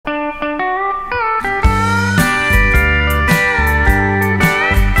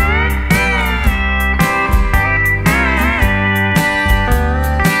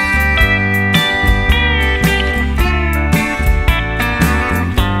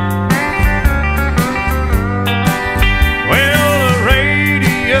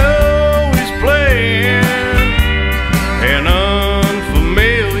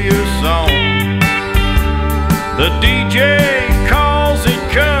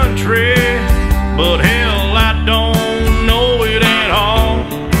country, but hell, I don't know it at all.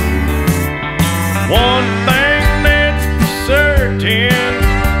 One thing that's certain,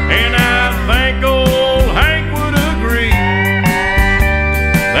 and I think old Hank would agree,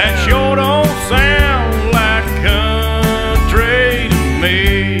 that sure don't sound like country to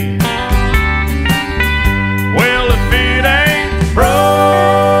me. Well, if it ain't broke,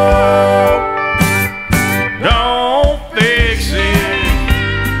 don't fix it.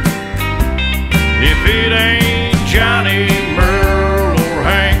 If it ain't Johnny, Merle, or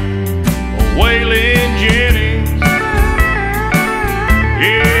Hank, or Waylon Jennings,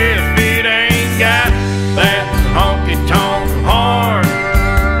 yeah, if it ain't got that honky-tonk heart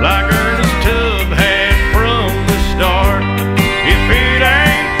like Ernest Tubb had from the start, if it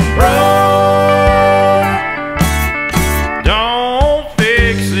ain't broke, don't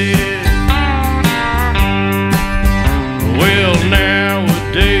fix it. Well,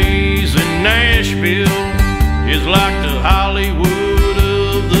 nowadays in Nashville is like the Hollywood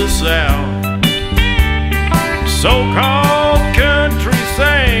of the South. So-called country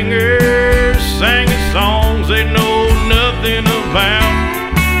singers singing songs they know nothing about.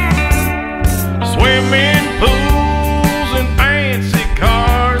 Swimming pools and fancy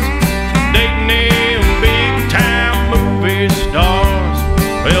cars, dating them big-time movie stars.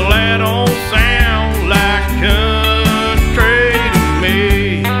 Well, that don't sound like country to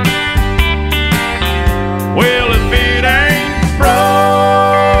me. Well, if it ain't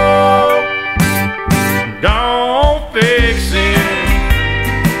broke, don't fix it.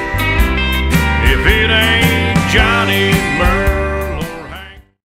 If it ain't Johnny, Merle,